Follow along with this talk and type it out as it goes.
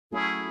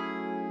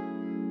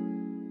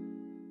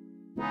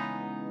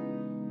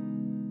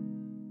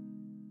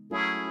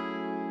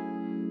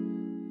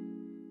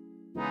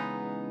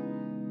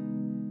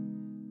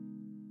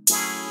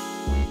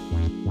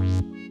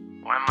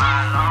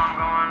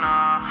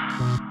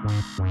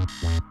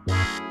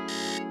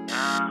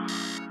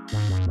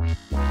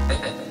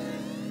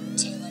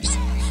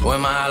When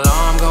my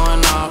alarm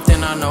going off,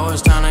 then I know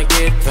it's time to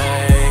get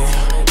paid.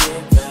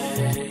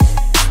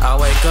 I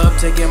wake up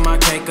to get my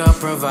cake up,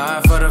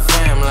 provide for the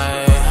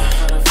family.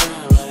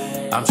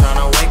 I'm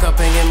tryna wake up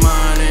and get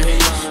money.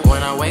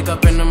 When I wake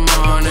up in the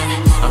morning,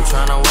 I'm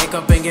tryna wake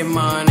up and get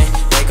money.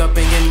 Wake up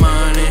and get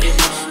money.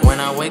 When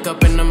I wake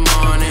up in the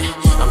morning,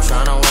 I'm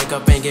tryna wake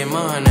up and get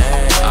money.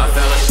 I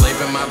fell asleep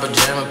in my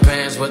pajama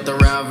pants with the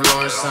Ralph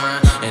Lauren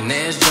sign, and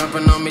Ned's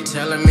jumping on me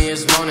telling me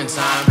it's morning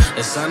time.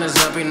 The sun is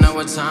up, you know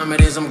what time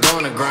it is, I'm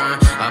gonna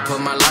grind. I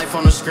put my life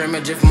on the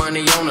scrimmage if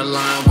money on the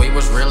line. We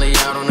was really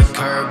out on the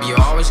curb. You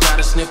always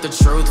gotta sniff the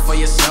truth for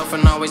yourself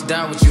and always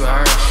doubt what you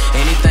heard.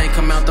 Anything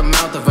come out the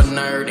mouth of a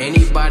nerd.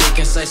 Anybody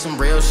can say some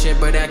real shit,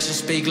 but actions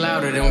speak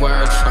louder than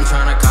words. I'm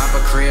tryna cop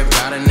a crib,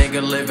 got a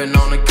nigga living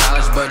on a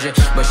college budget,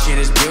 but shit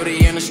is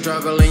beauty in the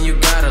struggle and you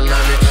gotta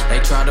love it. They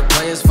try to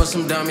play us for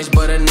some dummies,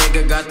 but a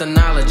nigga got the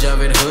knowledge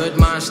of it. Hood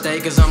mind stay,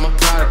 cause I'm a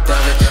product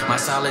of it. My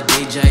solid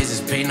DJs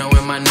is Pino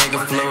and my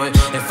nigga Fluid.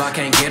 If I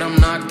can't get them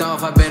knocked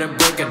off, I better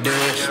book or do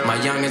it. My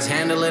youngins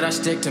handle it, I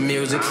stick to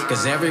music,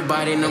 cause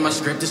everybody know my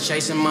script is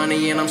chasing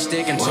money and I'm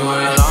sticking to it. When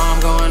my alarm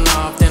going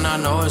off, then I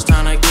know it's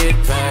time to get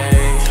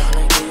paid.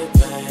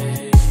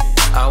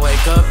 I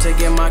wake up to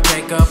get my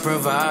cake up,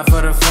 provide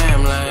for the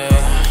family.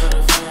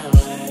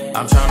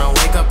 I'm tryna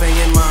wake up and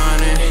get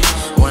money.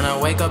 When I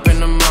wake up in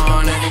the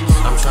morning,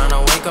 I'm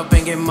tryna wake up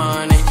and get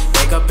money.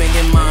 Wake up and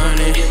get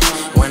money.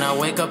 When I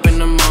wake up in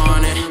the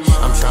morning,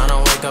 I'm tryna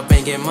wake up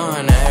and get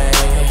money.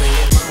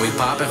 We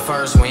poppin'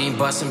 first, we ain't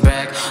bustin'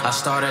 back. I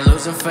started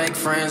losing fake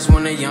friends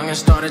when the youngin'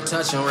 started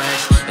touching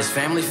racks. It's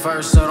family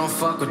first, so don't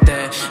fuck with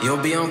that. You'll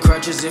be on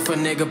crutches if a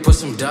nigga put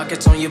some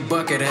ducats on your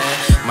bucket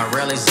hat. My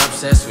rally's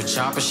obsessed with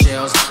chopper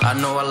shells. I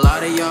know a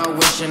lot of y'all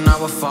wishing I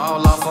would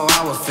fall off or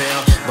I would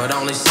fail, but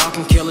only saw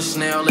can kill a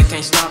snail, it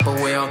can't stop a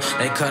whale.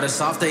 They cut us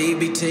off the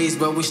EBTs,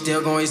 but we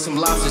still gon' eat some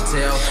lobster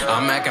tail.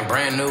 I'm acting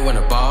brand new when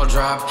the ball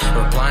drop,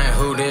 replying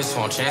who this,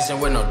 won't chancing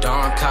with no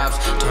darn cops.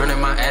 Turning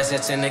my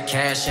assets into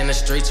cash in the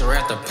streets or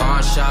at the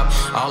pawn shop.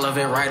 All of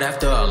it right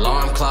after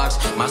alarm clocks.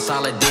 My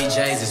solid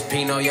DJs is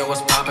Pino, yo,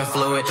 what's poppin'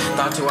 Fluid.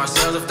 Thought to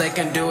ourselves, if they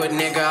can do it,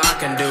 nigga, I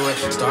can do it.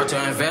 Start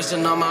to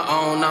investing on my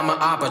own, I'm an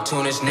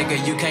opportunist.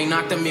 Nigga, you can't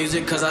knock the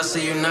music, cause I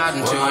see you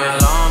nodding to it. When my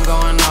alarm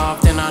going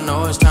off, then I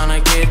know it's time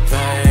to get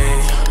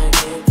paid.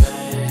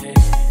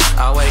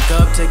 I wake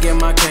up to get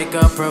my cake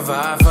up,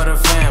 provide for the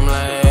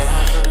family.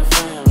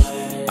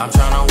 I'm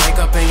tryna wake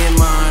up and get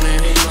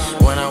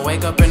money. When I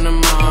wake up in the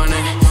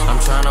morning, I'm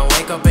tryna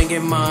wake up and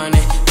get money.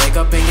 Wake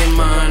up and get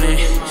money.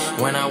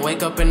 When I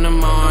wake up in the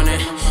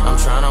morning, I'm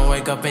tryna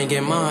wake up and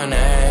get money.